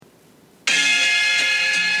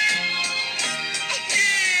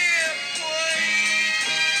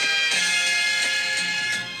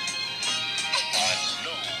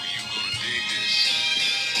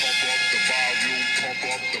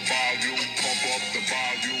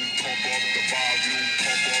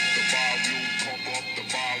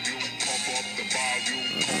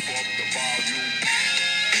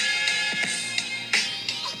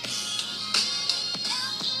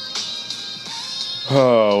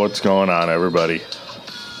what's going on, everybody?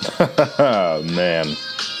 Man.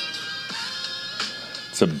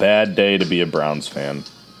 It's a bad day to be a Browns fan.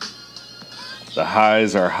 The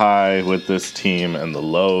highs are high with this team, and the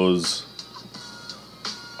lows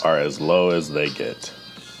are as low as they get.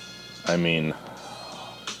 I mean,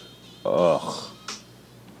 ugh.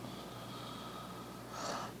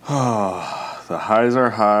 The highs are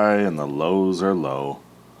high, and the lows are low.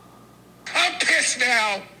 I'm pissed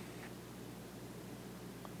now.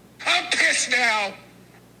 I'm pissed now.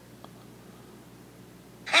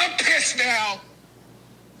 I'm pissed now.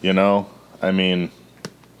 You know, I mean,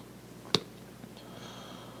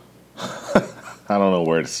 I don't know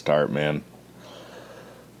where to start, man.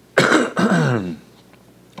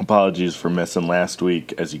 Apologies for missing last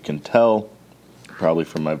week, as you can tell. Probably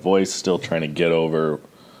from my voice, still trying to get over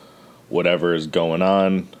whatever is going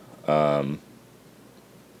on. I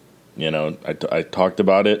talked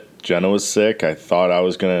about it. Jenna was sick. I thought I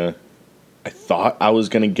was gonna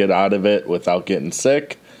get out of it without getting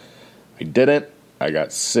sick. I didn't. I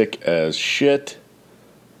got sick as shit.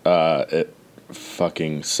 It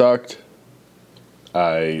fucking sucked.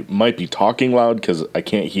 I might be talking loud because I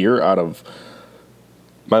can't hear out of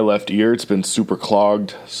my left ear. It's been super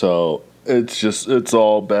clogged. So it's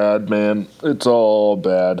all bad, man. It's all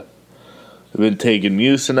bad. I've been taking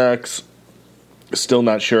Mucinex. Still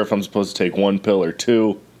not sure if I'm supposed to take one pill or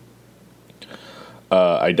two.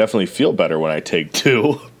 I definitely feel better when I take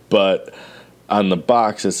two, but on the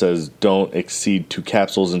box it says don't exceed 2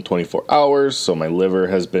 capsules in 24 hours, so my liver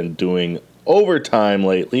has been doing overtime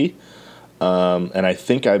lately, and I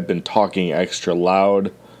think I've been talking extra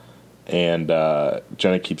loud, and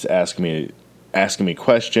Jenna keeps asking me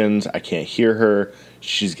questions. I can't hear her.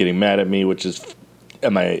 She's getting mad at me, which is,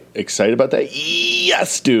 am I excited about that?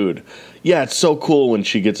 Yes, dude. Yeah, it's so cool when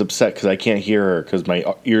she gets upset because I can't hear her because my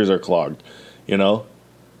ears are clogged, you know?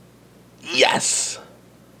 Yes!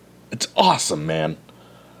 It's awesome, man.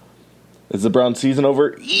 Is the Brown season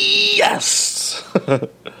over? Yes!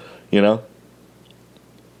 You know?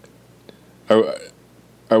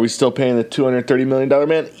 Are we still paying the $230 million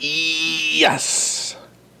man? Yes!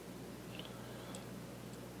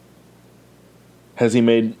 Has he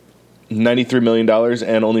made $93 million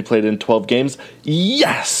and only played in 12 games?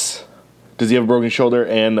 Yes! Does he have a broken shoulder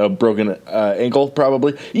and a broken ankle,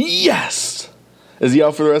 probably? Yes! Is he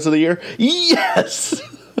out for the rest of the year? Yes!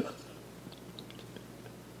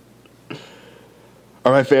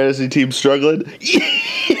 Are my fantasy teams struggling?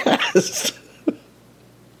 Yes!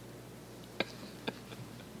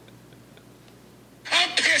 I'm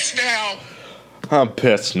pissed now. I'm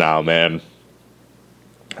pissed now, man.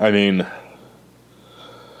 I mean,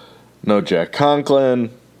 no Jack Conklin,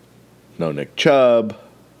 no Nick Chubb,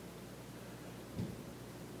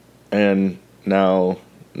 and now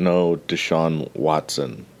no Deshaun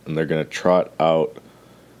Watson. And they're going to trot out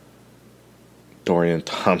Dorian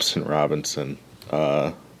Thompson-Robinson.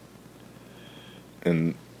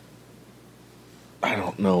 And I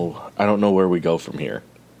don't know where we go from here,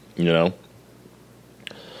 you know?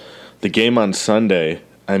 The game on Sunday,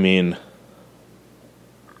 I mean,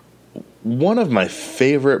 one of my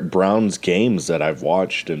favorite Browns games that I've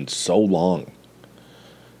watched in so long.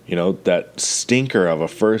 You know, that stinker of a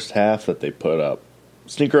first half that they put up.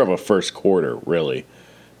 Stinker of a first quarter, really.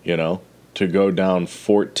 You know, to go down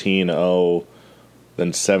 14-0,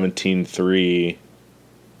 then 17-3.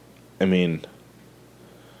 I mean,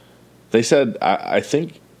 they said, I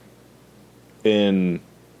think in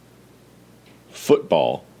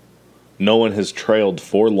football, no one has trailed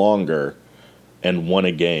for longer and won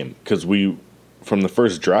a game. Because from the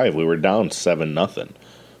first drive, we were down 7-0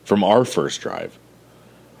 from our first drive.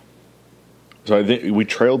 So I think we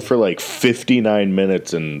trailed for like 59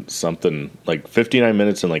 minutes and something, like 59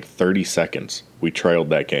 minutes and like 30 seconds. We trailed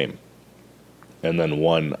that game. And then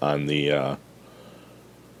won on the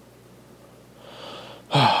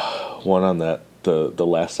the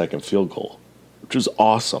last second field goal, which was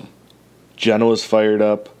awesome. Jenna was fired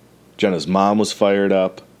up. Jenna's mom was fired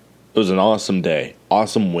up. It was an awesome day.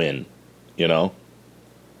 Awesome win, you know?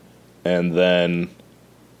 And then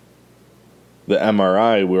the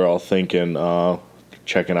MRI, we were all thinking,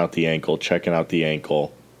 checking out the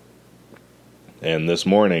ankle. And this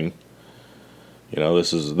morning, you know,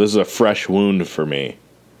 this is a fresh wound for me.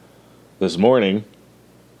 This morning,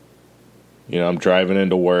 you know, I'm driving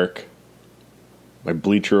into work. My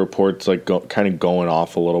Bleacher Report's like kind of going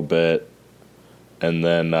off a little bit. And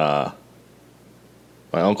then my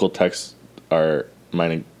uncle texts we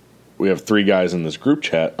have 3 guys in this group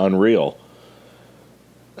chat, unreal.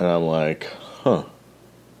 And I'm like, I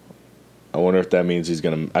wonder if that means he's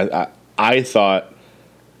going to... I thought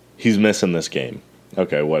he's missing this game.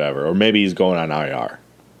 Okay, whatever. Or maybe he's going on IR.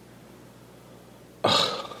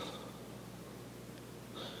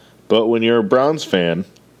 But when you're a Browns fan,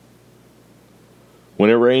 when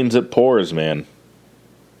it rains, it pours, man.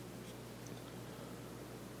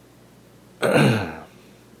 To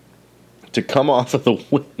come off of the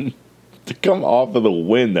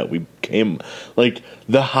win, that we came, like,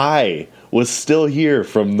 the high was still here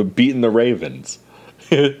from the beating the Ravens,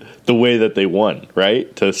 the way that they won,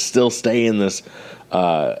 right? To still stay in this,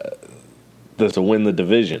 to win the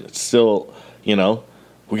division. It's still, we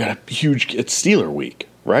got a huge, it's Steeler week,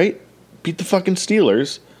 right? Beat the fucking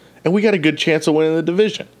Steelers, and we got a good chance of winning the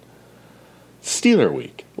division. Steeler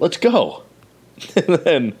week. Let's go. And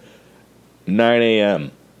then 9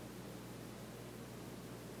 a.m.,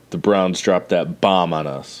 the Browns dropped that bomb on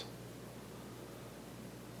us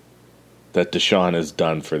that Deshaun is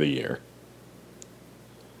done for the year.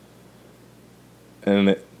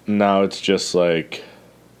 And now it's just like,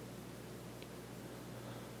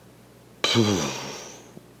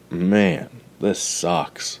 man, this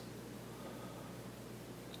sucks.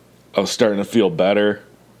 I was starting to feel better.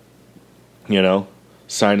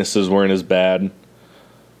 Sinuses weren't as bad.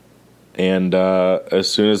 And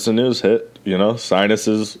as soon as the news hit,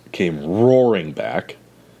 sinuses came roaring back.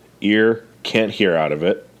 Ear, can't hear out of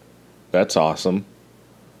it. That's awesome.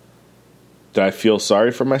 Did I feel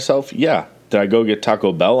sorry for myself? Yeah. Did I go get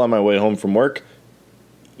Taco Bell on my way home from work?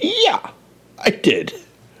 Yeah, I did.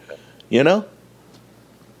 I'm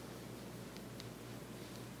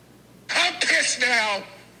pissed now.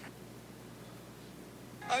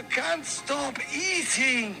 I can't stop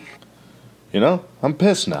eating. I'm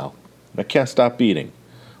pissed now. I can't stop eating.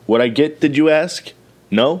 What I get, did you ask?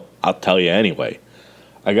 No? I'll tell you anyway.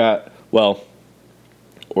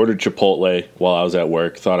 Ordered Chipotle while I was at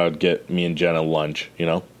work. Thought I'd get me and Jenna lunch,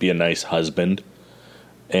 be a nice husband.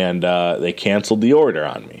 And they canceled the order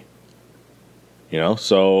on me.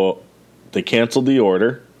 So they canceled the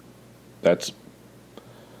order. That's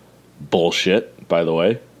bullshit, by the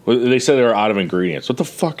way. They said they were out of ingredients. What the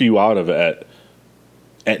fuck are you out of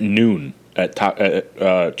at noon at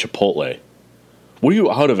Chipotle? What are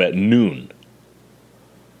you out of at noon?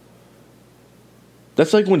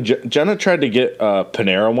 That's like when Jenna tried to get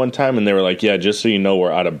Panera one time, and they were like, yeah, just so you know,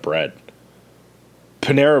 we're out of bread.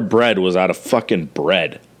 Panera bread was out of fucking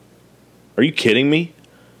bread. Are you kidding me?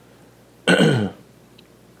 What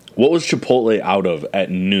was Chipotle out of at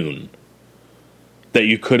noon that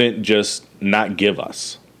you couldn't just not give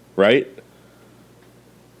us, right?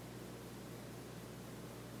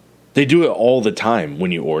 They do it all the time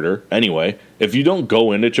when you order. Anyway, if you don't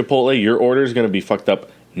go into Chipotle, your order is going to be fucked up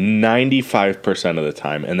 95% of the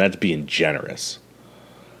time, and that's being generous.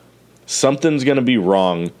 Something's going to be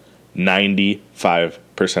wrong 95%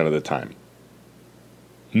 of the time.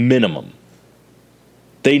 Minimum.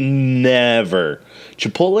 They never.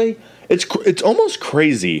 Chipotle, it's almost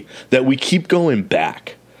crazy that we keep going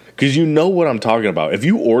back, because you know what I'm talking about. If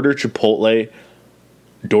you order Chipotle,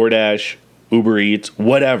 DoorDash, Uber Eats,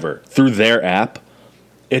 whatever, through their app,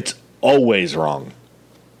 it's always wrong.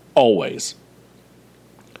 Always.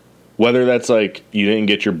 Whether that's like you didn't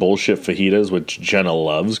get your bullshit fajitas, which Jenna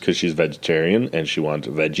loves because she's vegetarian and she wants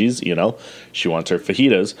veggies, she wants her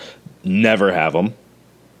fajitas, never have them.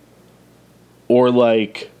 Or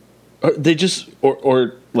like,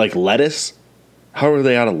 or like lettuce. How are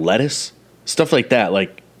they out of lettuce? Stuff like that.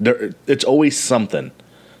 Like, it's always something.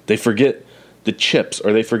 They forget the chips,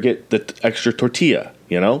 or they forget the extra tortilla,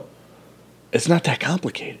 It's not that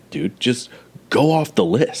complicated, dude. Just go off the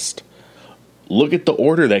list. Look at the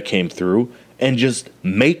order that came through and just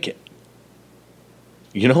make it.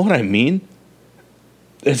 You know what I mean?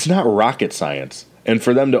 It's not rocket science. And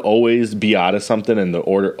for them to always be out of something and the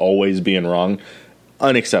order always being wrong,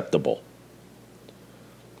 unacceptable.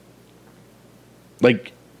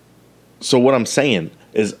 Like, so what I'm saying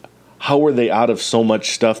is, how were they out of so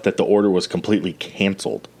much stuff that the order was completely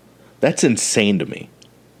canceled? That's insane to me.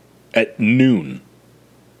 At noon.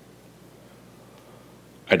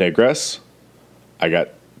 I digress. I got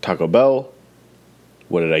Taco Bell.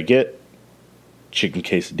 What did I get? Chicken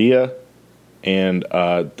quesadilla and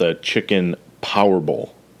the chicken power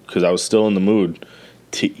bowl, because I was still in the mood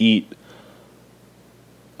to eat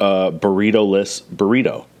a burrito-less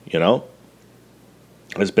burrito,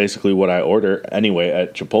 That's basically what I order anyway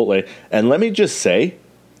at Chipotle. And let me just say,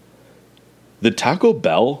 the Taco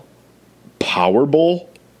Bell Power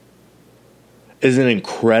Bowl is an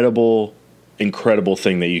incredible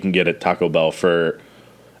thing that you can get at Taco Bell for,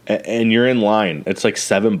 and you're in line. It's like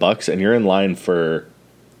 $7, and you're in line for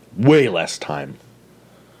way less time.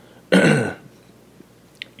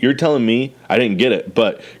 You're telling me, I didn't get it,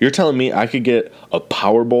 but you're telling me I could get a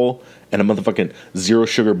Power Bowl and a motherfucking Zero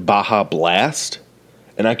Sugar Baja Blast,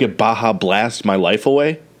 and I could Baja Blast my life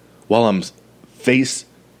away while I'm face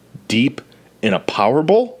deep in a Power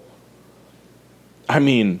Bowl? I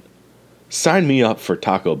mean, sign me up for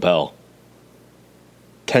Taco Bell.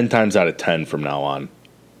 10 times out of 10 from now on.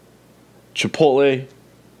 Chipotle,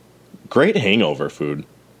 great hangover food.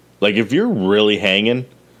 Like, if you're really hanging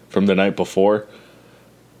from the night before,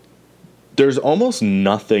 there's almost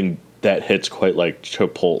nothing that hits quite like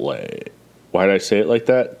Chipotle. Why did I say it like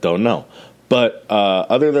that? Don't know. But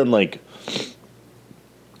other than, like,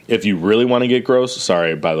 if you really want to get gross,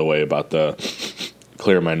 sorry, by the way, about the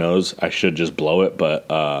clear my nose. I should just blow it, but,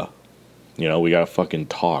 we got to fucking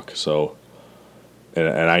talk, so...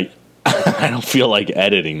 And I don't feel like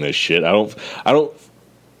editing this shit. I don't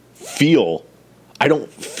feel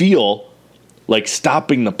like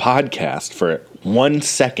stopping the podcast for 1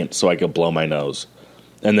 second so I could blow my nose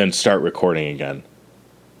and then start recording again.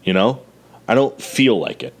 You know? I don't feel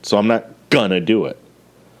like it, so I'm not gonna do it.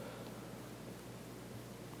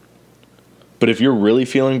 But if you're really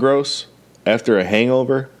feeling gross after a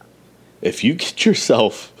hangover, if you get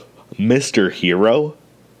yourself Mr. Hero,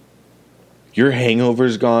 your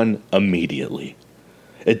hangover's gone immediately.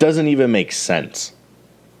 It doesn't even make sense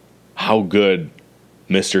how good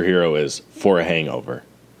Mr. Hero is for a hangover.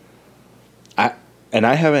 I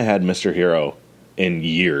haven't had Mr. Hero in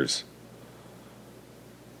years.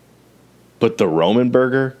 But the Roman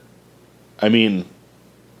burger, I mean,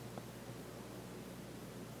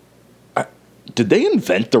 did they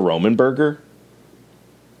invent the Roman burger?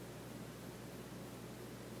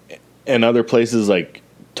 And other places like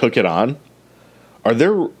took it on? Are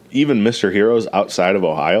there even Mr. Heroes outside of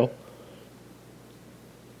Ohio?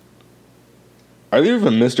 Are there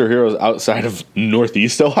even Mr. Heroes outside of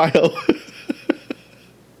Northeast Ohio?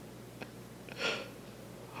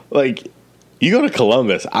 Like, you go to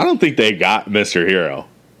Columbus, I don't think they got Mr. Hero.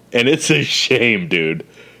 And it's a shame, dude.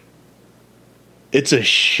 It's a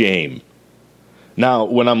shame. Now,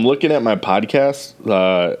 when I'm looking at my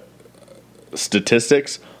podcast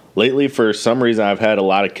statistics, lately, for some reason, I've had a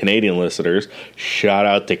lot of Canadian listeners. Shout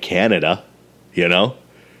out to Canada, you know?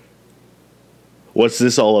 What's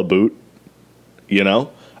this all about? You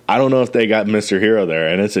know? I don't know if they got Mr. Hero there,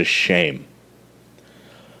 and it's a shame.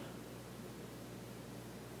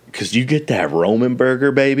 Because you get that Roman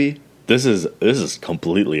burger, baby. This is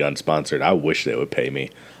completely unsponsored. I wish they would pay me.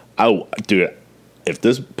 Dude, if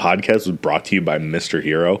this podcast was brought to you by Mr.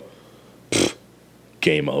 Hero,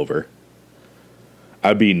 game over.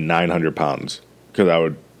 I'd be 900 pounds because I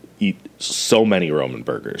would eat so many Roman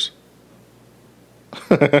burgers.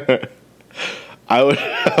 I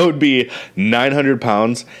would be 900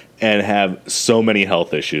 pounds and have so many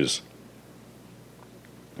health issues.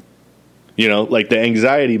 You know, like the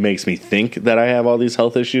anxiety makes me think that I have all these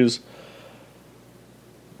health issues,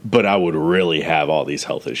 but I would really have all these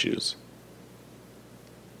health issues.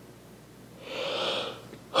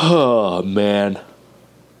 Oh, man.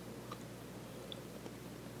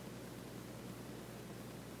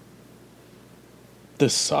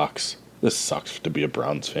 This sucks. This sucks to be a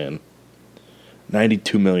Browns fan.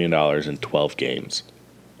 $92 million in 12 games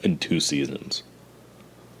in 2 seasons.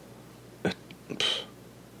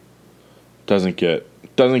 Doesn't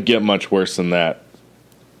get much worse than that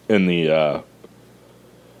in the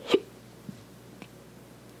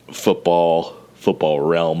football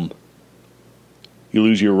realm. You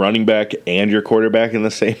lose your running back and your quarterback in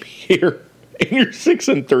the same year, and you're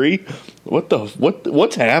 6-3.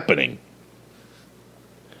 What's happening?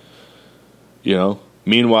 You know.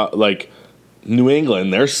 Meanwhile, like New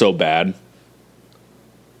England, they're so bad.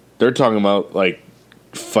 They're talking about like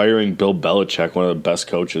firing Bill Belichick, one of the best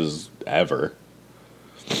coaches ever.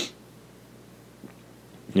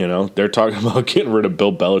 You know, they're talking about getting rid of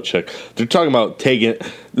Bill Belichick. They're talking about taking,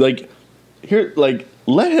 let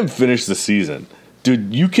him finish the season.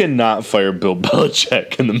 Dude, you cannot fire Bill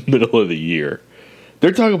Belichick in the middle of the year.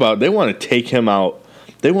 They're talking about, they want to take him out.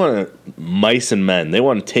 They want to, mice and men, they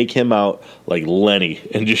want to take him out like Lenny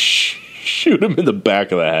and just shoot him in the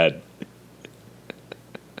back of the head.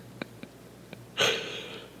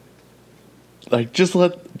 Like, just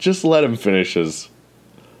let him finish his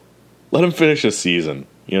season,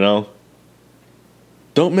 you know?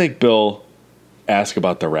 Don't make Bill ask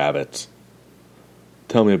about the rabbits.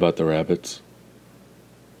 Tell me about the rabbits.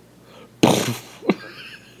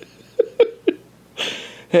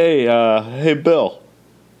 Hey, Bill.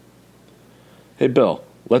 Hey, Bill,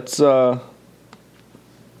 let's, why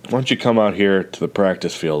don't you come out here to the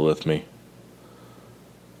practice field with me?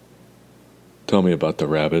 Tell me about the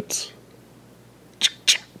rabbits.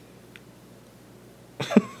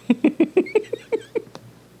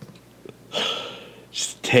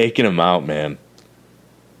 taking them out, man.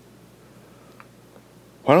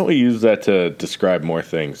 Why don't we use that to describe more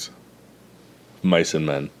things? Mice and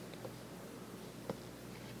men.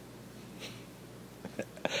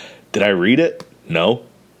 Did I read it? No.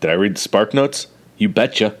 Did I read the Spark Notes? You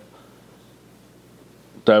betcha.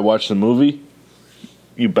 Did I watch the movie?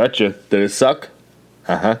 You betcha. Did it suck?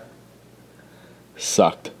 Uh-huh.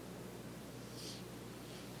 Sucked.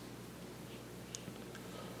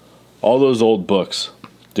 All those old books.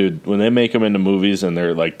 Dude, when they make them into movies and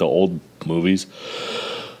they're like the old movies,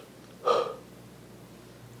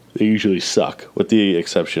 they usually suck, with the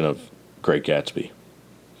exception of Great Gatsby.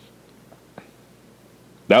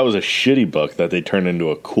 That was a shitty book that they turned into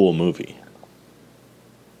a cool movie.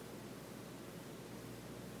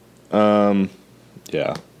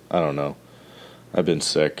 Yeah, I don't know. I've been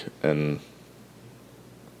sick, and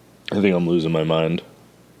I think I'm losing my mind.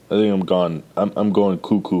 I think I'm gone. I'm going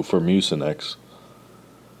cuckoo for Mucinex.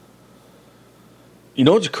 You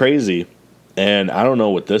know what's crazy? And I don't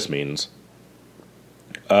know what this means.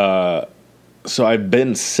 So I've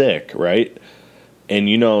been sick, right? And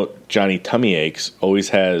you know, Johnny Tummy Aches always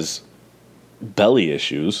has belly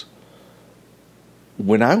issues.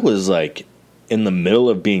 When I was like in the middle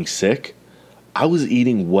of being sick, I was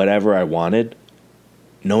eating whatever I wanted.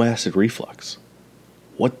 No acid reflux.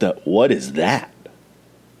 What is that?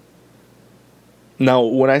 Now,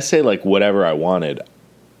 when I say like whatever I wanted,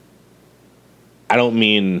 I don't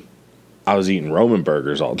mean I was eating Roman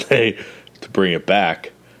burgers all day to bring it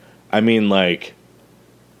back. I mean like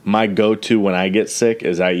my go-to when I get sick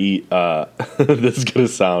is I eat, this is going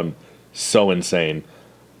to sound so insane,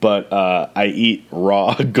 but I eat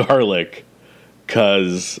raw garlic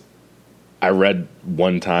because I read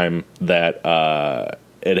one time that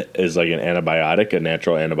it is like an antibiotic, a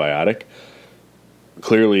natural antibiotic.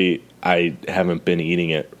 Clearly, I haven't been eating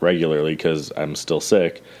it regularly because I'm still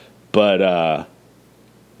sick, but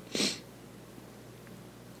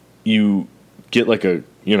you get like a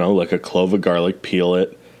clove of garlic, peel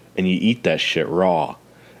it, and you eat that shit raw.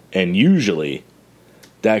 And usually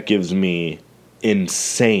that gives me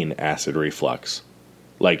insane acid reflux.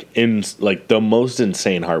 Like the most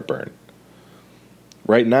insane heartburn.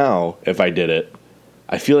 Right now, if I did it,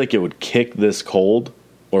 I feel like it would kick this cold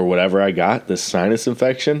or whatever I got, this sinus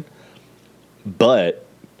infection. But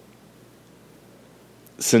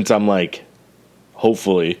since I'm like,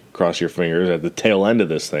 hopefully, cross your fingers, at the tail end of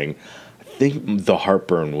this thing, I think the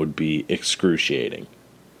heartburn would be excruciating.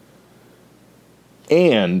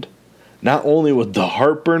 And not only would the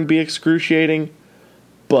heartburn be excruciating,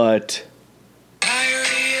 but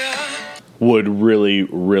would really,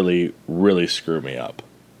 really, really screw me up.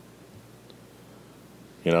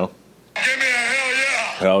 You know? Give me a hell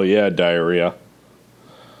yeah! Hell yeah, diarrhea.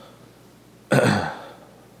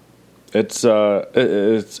 It's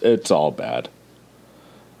all bad.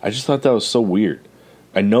 I just thought that was so weird.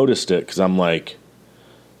 I noticed it because I'm like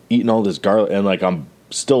eating all this garlic and like I'm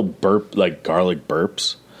still garlic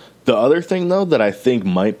burps. The other thing though that I think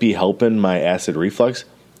might be helping my acid reflux,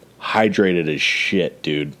 hydrated as shit,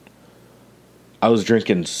 dude. I was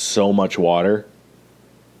drinking so much water.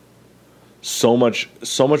 So much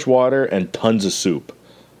water and tons of soup.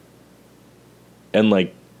 And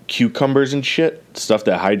like cucumbers and shit, stuff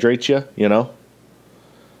that hydrates you, you know?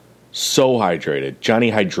 So hydrated.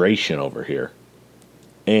 Johnny Hydration over here.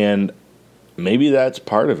 And maybe that's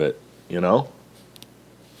part of it, you know?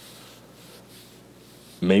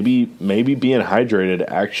 Maybe being hydrated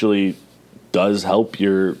actually does help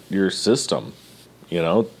your system. You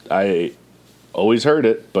know, I always heard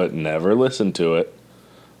it, but never listened to it.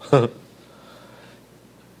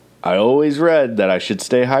 I always read that I should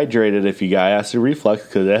stay hydrated if you got acid reflux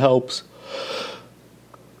because it helps.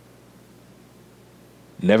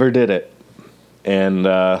 Never did it. And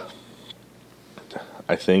I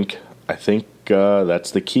think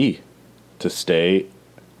that's the key to stay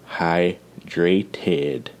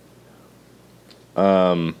hydrated.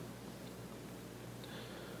 I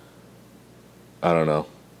don't know.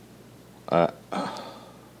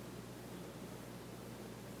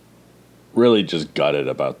 Really just gutted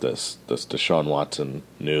about this Deshaun Watson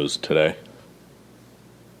news today.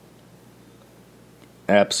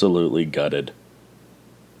 Absolutely gutted.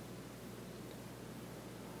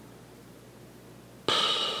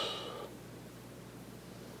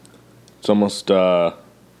 It's almost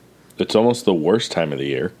the worst time of the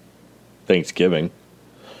year, Thanksgiving.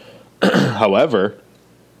 However,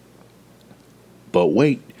 but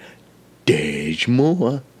wait, there's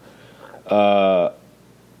more.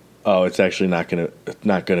 It's actually not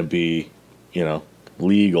gonna be,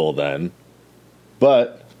 legal then.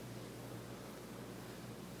 But,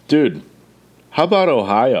 dude, How about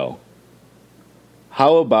Ohio?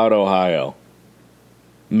 How about Ohio?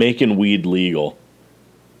 Making weed legal.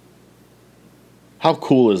 How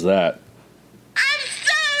cool is that? I'm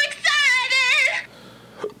so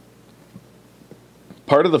excited!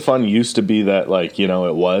 Part of the fun used to be that, like, you know,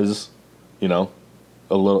 it was, you know,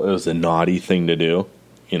 it was a naughty thing to do.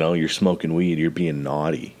 You know, you're smoking weed, you're being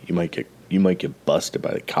naughty. You might get busted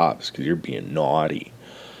by the cops because you're being naughty.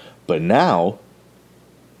 But now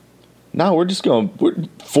we're just we're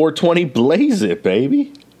 420 blaze it,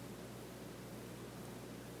 baby.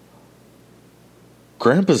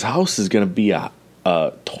 Grandpa's house is going to be a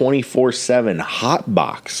 24/7 hot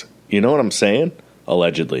box. You know what I'm saying?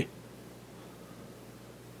 Allegedly.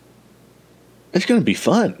 It's going to be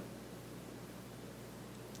fun.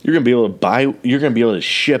 You're going to be able to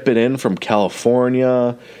ship it in from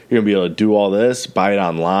California. You're going to be able to do all this, buy it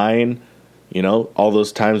online. You know, all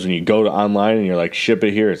those times when you go to online and you're like, ship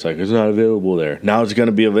it here. It's like, it's not available there. Now it's going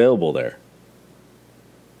to be available there.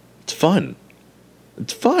 It's fun.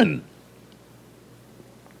 It's fun.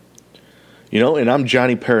 You know, and I'm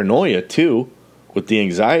Johnny Paranoia too, with the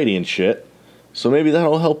anxiety and shit. So maybe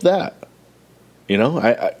that'll help that. You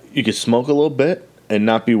know, you could smoke a little bit and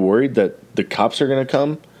not be worried that the cops are going to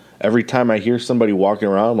come. Every time I hear somebody walking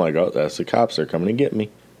around, I'm like, oh, that's the cops. They're coming to get me.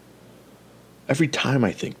 Every time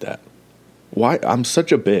I think that. Why? I'm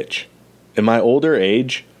such a bitch. In my older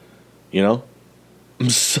age, you know, I'm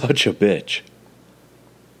such a bitch.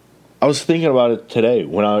 I was thinking about it today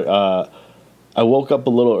when I woke up a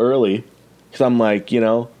little early because I'm like, you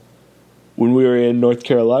know, when we were in North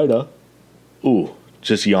Carolina,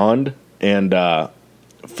 just yawned and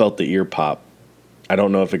felt the ear pop. I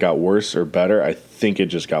don't know if it got worse or better. I think it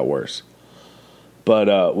just got worse.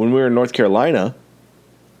 But when we were in North Carolina,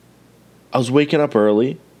 I was waking up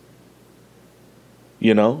early.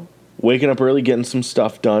 You know, waking up early, getting some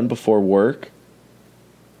stuff done before work.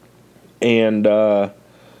 And I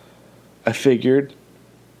figured,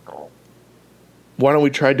 why don't we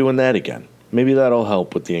try doing that again? Maybe that'll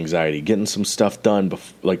help with the anxiety, getting some stuff done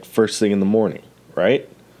like first thing in the morning, right?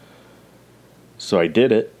 So I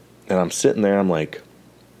did it, and I'm sitting there, I'm like,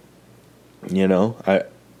 you know,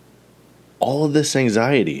 all of this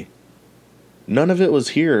anxiety, none of it was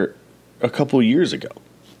here a couple years ago.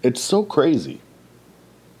 It's so crazy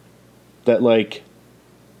that, like,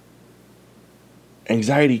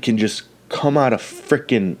 anxiety can just come out of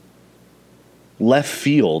frickin' left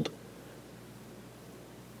field.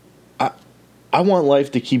 I want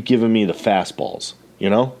life to keep giving me the fastballs, you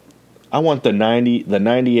know? I want the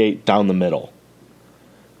 98 down the middle.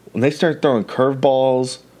 When they start throwing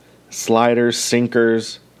curveballs, sliders,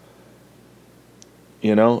 sinkers,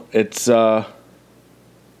 you know, it's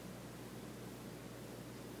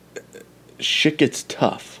shit gets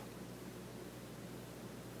tough.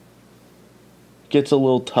 Gets a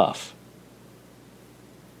little tough.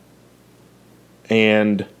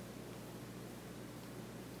 And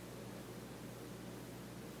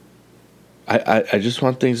I just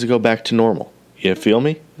want things to go back to normal. You feel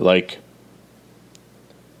me? Like,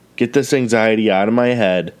 get this anxiety out of my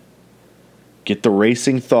head. Get the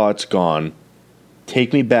racing thoughts gone.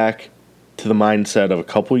 Take me back to the mindset of a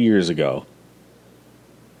couple years ago.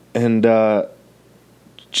 And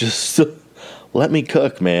just let me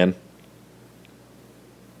cook, man.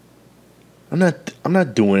 I'm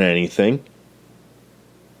not doing anything.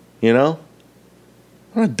 You know?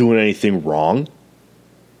 I'm not doing anything wrong.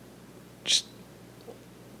 Just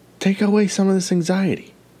take away some of this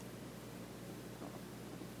anxiety.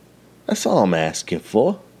 That's all I'm asking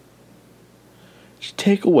for. Just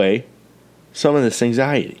take away some of this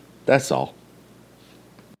anxiety. That's all.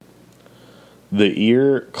 The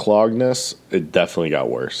ear cloggedness, it definitely got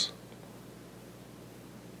worse.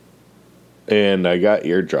 And I got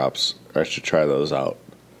eardrops. I should try those out.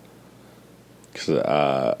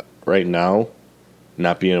 Because right now,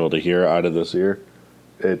 not being able to hear out of this ear,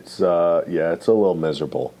 it's it's a little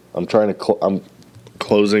miserable. I'm trying to I'm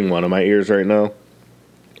closing one of my ears right now,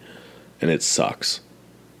 and it sucks.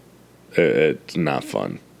 It's not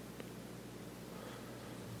fun.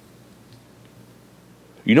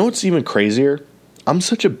 You know what's even crazier? I'm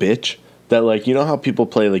such a bitch that, like, you know how people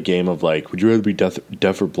play the game of, like, would you rather be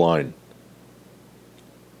deaf or blind?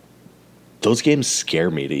 Those games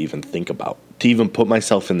scare me to even think about. To even put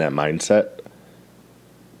myself in that mindset.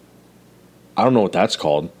 I don't know what that's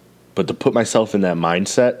called. But to put myself in that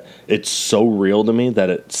mindset, it's so real to me that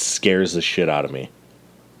it scares the shit out of me.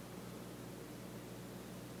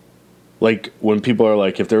 Like, when people are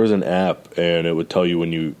like, if there was an app and it would tell you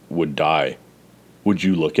when you would die, would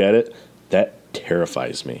you look at it? That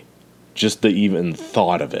terrifies me. Just the even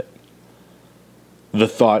thought of it. the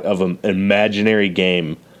thought of an imaginary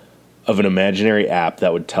game, of an imaginary app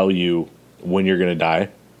that would tell you when you're going to die.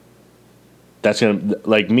 That's going to,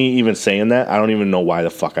 like me even saying that, I don't even know why the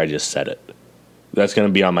fuck I just said it. That's going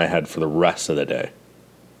to be on my head for the rest of the day.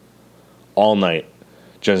 All night.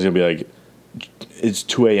 Jen's going to be like, it's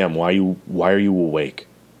 2 a.m. Why are you awake?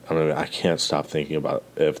 I can't stop thinking about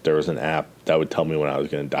if there was an app that would tell me when I was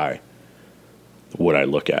going to die. Would I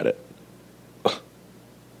look at it?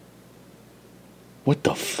 What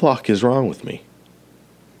the fuck is wrong with me?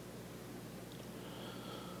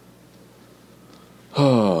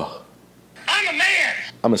 Oh. I'm a man.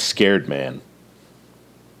 I'm a scared man.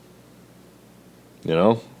 You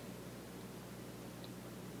know?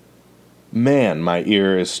 Man, my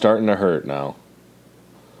ear is starting to hurt now.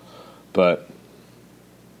 But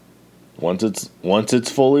once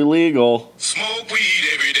it's fully legal, Smoke weed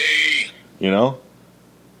every day. you know?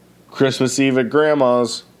 Christmas Eve at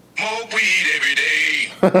grandma's. Smoke weed every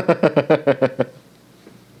day.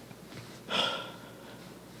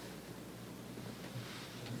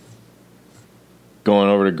 Going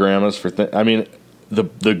over to grandma's for I mean,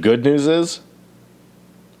 the good news is,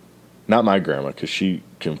 not my grandma, because she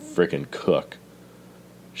can frickin' cook.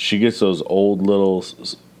 She gets those old little,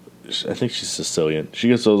 I think she's Sicilian. She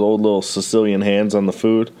gets those old little Sicilian hands on the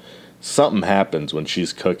food. Something happens when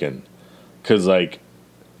she's cooking. Because, like,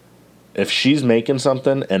 if she's making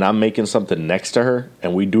something and I'm making something next to her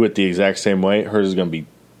and we do it the exact same way, hers is going to be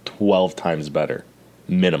 12 times better.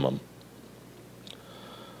 Minimum.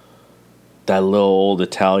 That little old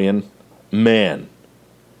Italian, man,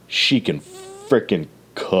 she can frickin'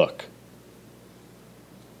 cook.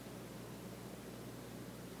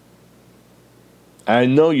 I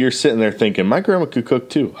know you're sitting there thinking, my grandma could cook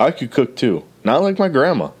too. I could cook too. Not like my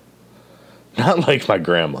grandma. Not like my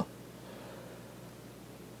grandma.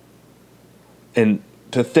 And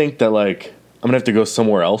to think that, like, I'm going to have to go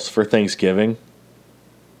somewhere else for Thanksgiving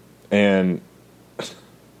and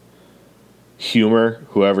humor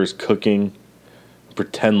whoever's cooking,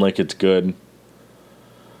 pretend like it's good.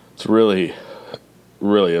 It's really,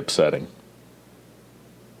 really upsetting.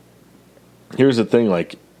 Here's the thing,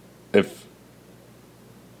 like,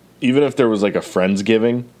 even if there was like a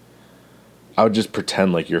Friendsgiving, I would just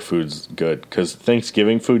pretend like your food's good. Because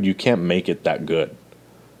Thanksgiving food, you can't make it that good.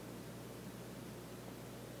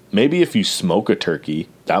 Maybe if you smoke a turkey,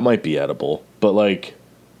 that might be edible. But, like,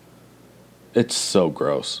 it's so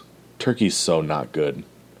gross. Turkey's so not good.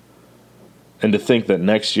 And to think that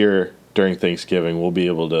next year during Thanksgiving we'll be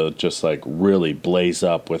able to just, like, really blaze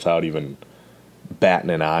up without even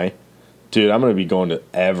batting an eye. Dude, I'm going to be going to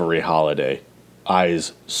every holiday.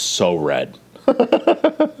 Eyes so red.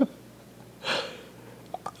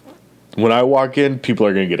 When I walk in, people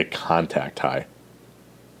are going to get a contact high.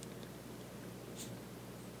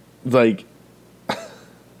 Like,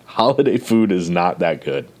 holiday food is not that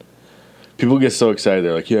good. People get so excited.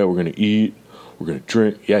 They're like, yeah, we're going to eat. We're going to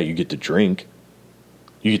drink. Yeah, you get to drink.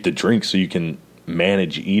 You get to drink so you can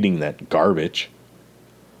manage eating that garbage.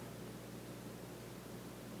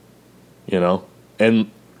 You know?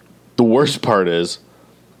 And the worst part is,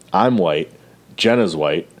 I'm white. Jenna's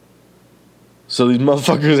white. So these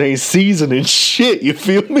motherfuckers ain't seasoning shit. You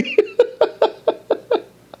feel me?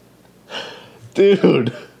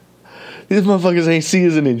 Dude. These motherfuckers ain't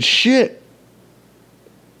seasoning shit.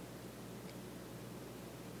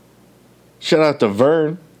 Shout out to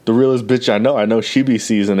Vern, the realest bitch I know. I know she be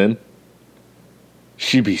seasoning.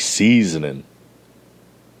 She be seasoning.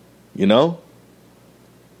 You know?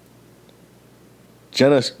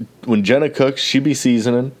 When Jenna cooks, she be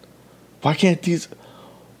seasoning. Why can't these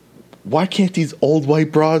old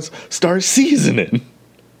white broads start seasoning?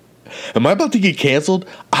 Am I about to get canceled?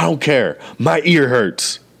 I don't care. My ear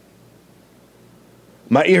hurts.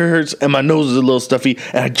 My ear hurts and my nose is a little stuffy,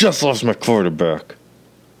 and I just lost my quarterback.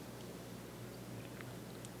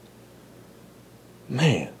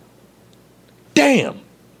 Man. Damn.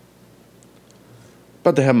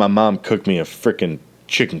 About to have my mom cook me a frickin'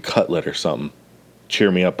 chicken cutlet or something.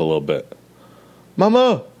 Cheer me up a little bit.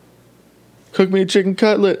 Mama, cook me a chicken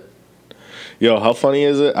cutlet. Yo, how funny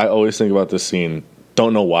is it? I always think about this scene.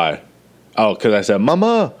 Don't know why. Oh, because I said,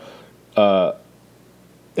 Mama.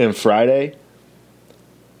 In Friday,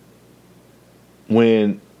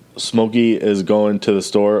 when Smokey is going to the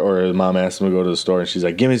store, or his mom asks him to go to the store, and she's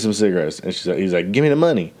like, give me some cigarettes. And he's like, give me the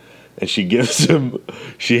money. And she hands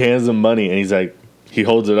him money, and he's like, he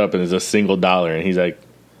holds it up, and it's $1, and he's like,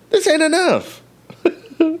 this ain't enough.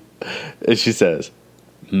 And she says,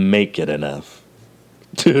 make it enough.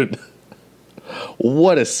 Dude,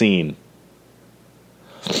 what a scene.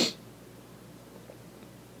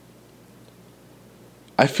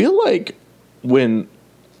 I feel like when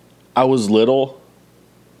I was little,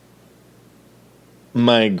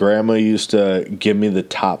 my grandma used to give me the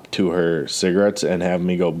top to her cigarettes and have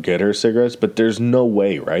me go get her cigarettes, but there's no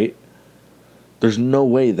way, right? There's no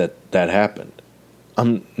way that happened.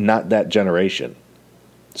 I'm not that generation.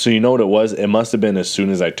 So you know what it was? It must have been as soon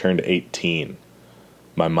as I turned 18,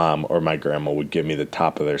 my mom or my grandma would give me the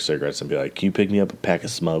top of their cigarettes and be like, "Can you pick me up a pack of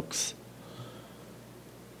smokes?"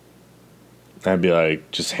 I'd be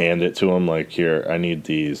like, just hand it to them, like, "Here, I need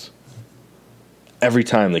these." Every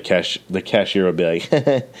time the cashier would be like,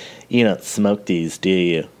 "You don't smoke these, do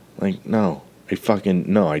you?" Like, no,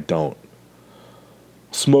 I don't.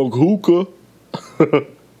 Smoke hookah.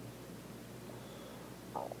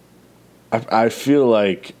 I feel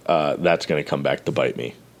like that's going to come back to bite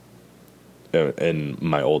me in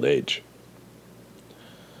my old age.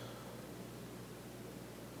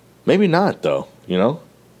 Maybe not, though, you know?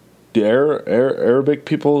 Do Arabic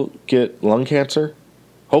people get lung cancer?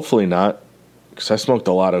 Hopefully not, because I smoked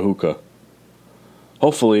a lot of hookah.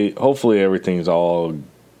 Hopefully everything's all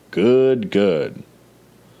good.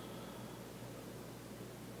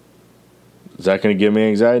 Is that going to give me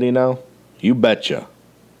anxiety now? You betcha.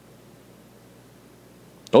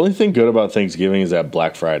 The only thing good about Thanksgiving is that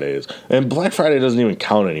Black Friday is. And Black Friday doesn't even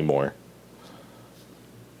count anymore.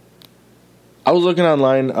 I was looking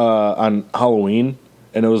online on Halloween,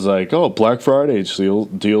 and it was like, oh, Black Friday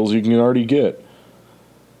deals you can already get.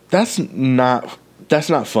 That's not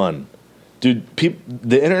fun. Dude,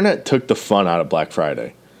 the internet took the fun out of Black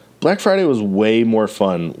Friday. Black Friday was way more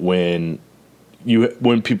fun when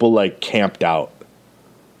people, like, camped out.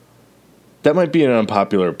 That might be an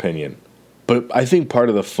unpopular opinion. But I think part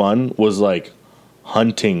of the fun was, like,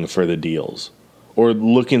 hunting for the deals. Or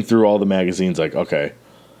looking through all the magazines, like, okay,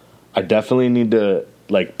 I definitely need to,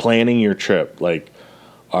 like, planning your trip. Like,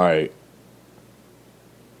 all right,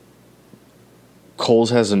 Kohl's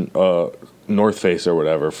has a North Face or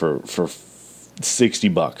whatever for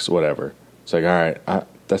 $60, whatever. It's like, all right,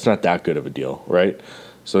 that's not that good of a deal, right?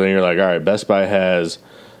 So then you're like, all right, Best Buy has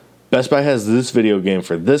this video game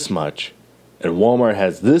for this much. And Walmart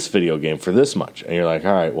has this video game for this much. And you're like,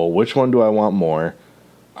 all right, well, which one do I want more?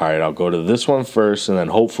 All right, I'll go to this one first and then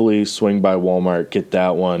hopefully swing by Walmart, get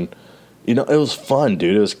that one. You know, it was fun,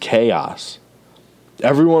 dude. It was chaos.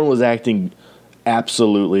 Everyone was acting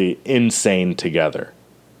absolutely insane together.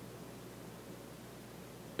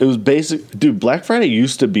 It was dude, Black Friday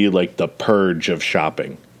used to be like the purge of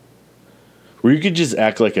shopping. Where you could just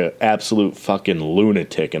act like an absolute fucking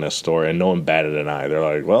lunatic in a store and no one batted an eye. They're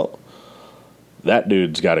like, well, that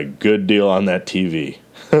dude's got a good deal on that TV.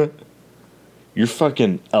 You're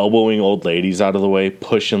fucking elbowing old ladies out of the way,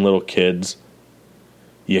 pushing little kids.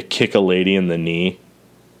 You kick a lady in the knee.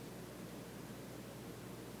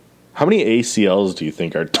 How many ACLs do you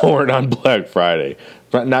think are torn on Black Friday?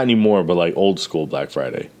 Not anymore, but like old school Black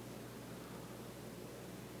Friday.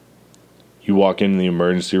 You walk into the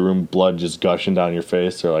emergency room, blood just gushing down your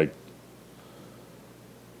face. They're like,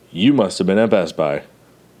 you must have been at Best Buy.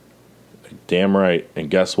 Damn right. And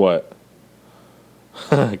guess what?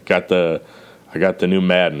 I got the new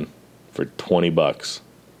Madden for $20.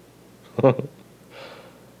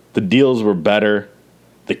 The deals were better.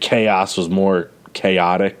 The chaos was more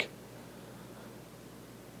chaotic.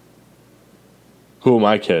 Who am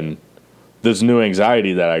I kidding? This new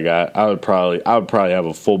anxiety that I got, I would probably have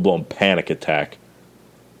a full-blown panic attack.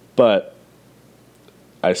 But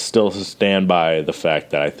I still stand by the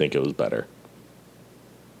fact that I think it was better.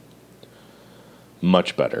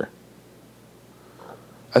 Much better.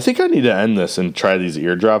 I think I need to end this and try these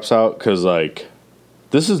eardrops out, because, like,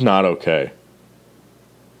 this is not okay.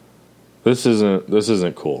 This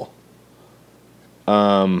isn't cool.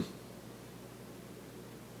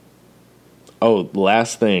 Oh,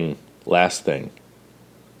 last thing,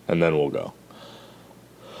 and then we'll go.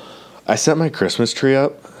 I set my Christmas tree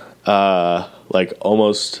up, like,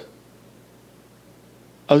 almost,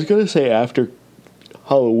 I was going to say after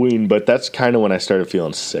Halloween, but that's kind of when I started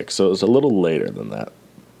feeling sick, so it was a little later than that.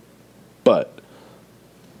 But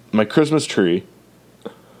my Christmas tree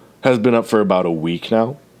has been up for about a week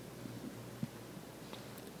now,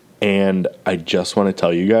 and I just want to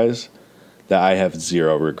tell you guys that I have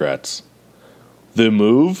zero regrets. The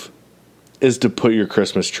move is to put your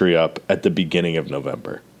Christmas tree up at the beginning of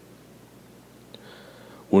November.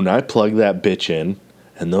 When I plug that bitch in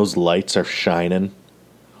and those lights are shining,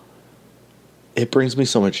 it brings me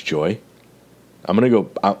so much joy. I'm going to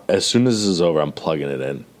go, as soon as this is over, I'm plugging it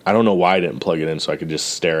in. I don't know why I didn't plug it in so I could just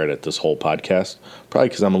stare at it this whole podcast. Probably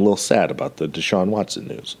because I'm a little sad about the Deshaun Watson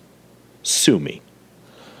news. Sue me.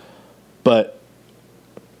 But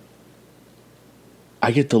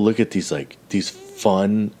I get to look at these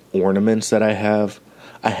fun ornaments that I have.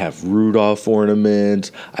 I have Rudolph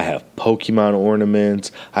ornaments. I have Pokemon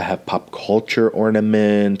ornaments. I have pop culture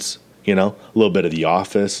ornaments. You know, a little bit of The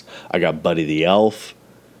Office. I got Buddy the Elf.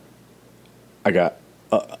 I got,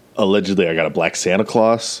 allegedly, I got a Black Santa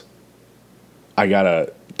Claus. I got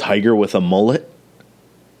a tiger with a mullet.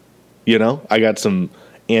 You know, I got some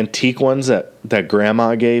antique ones that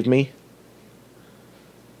Grandma gave me.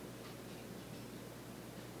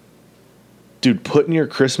 Dude, putting your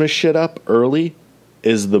Christmas shit up early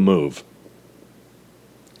is the move.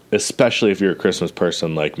 Especially if you're a Christmas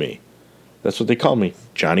person like me. That's what they call me,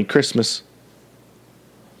 Johnny Christmas.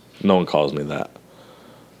 No one calls me that.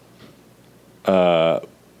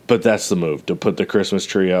 But that's the move, to put the Christmas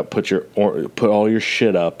tree up, put all your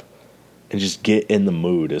shit up, and just get in the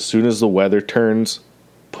mood. As soon as the weather turns,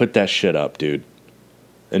 put that shit up, dude.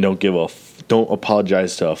 And don't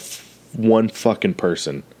apologize to one fucking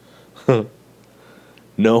person.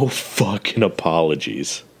 No fucking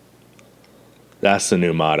apologies. That's the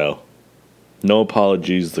new motto. No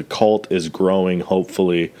apologies. The cult is growing,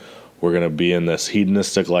 hopefully. We're going to be in this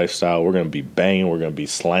hedonistic lifestyle. We're going to be banging. We're going to be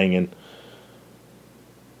slanging.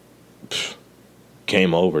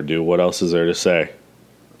 Game over, dude. What else is there to say?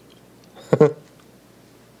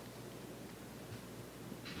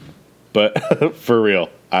 But for real,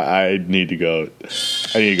 I need to go.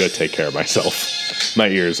 I need to go take care of myself. My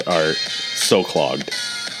ears are so clogged.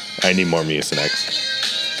 I need more Mucinex.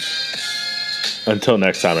 Until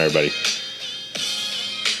next time, everybody.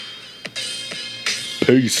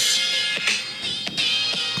 Peace.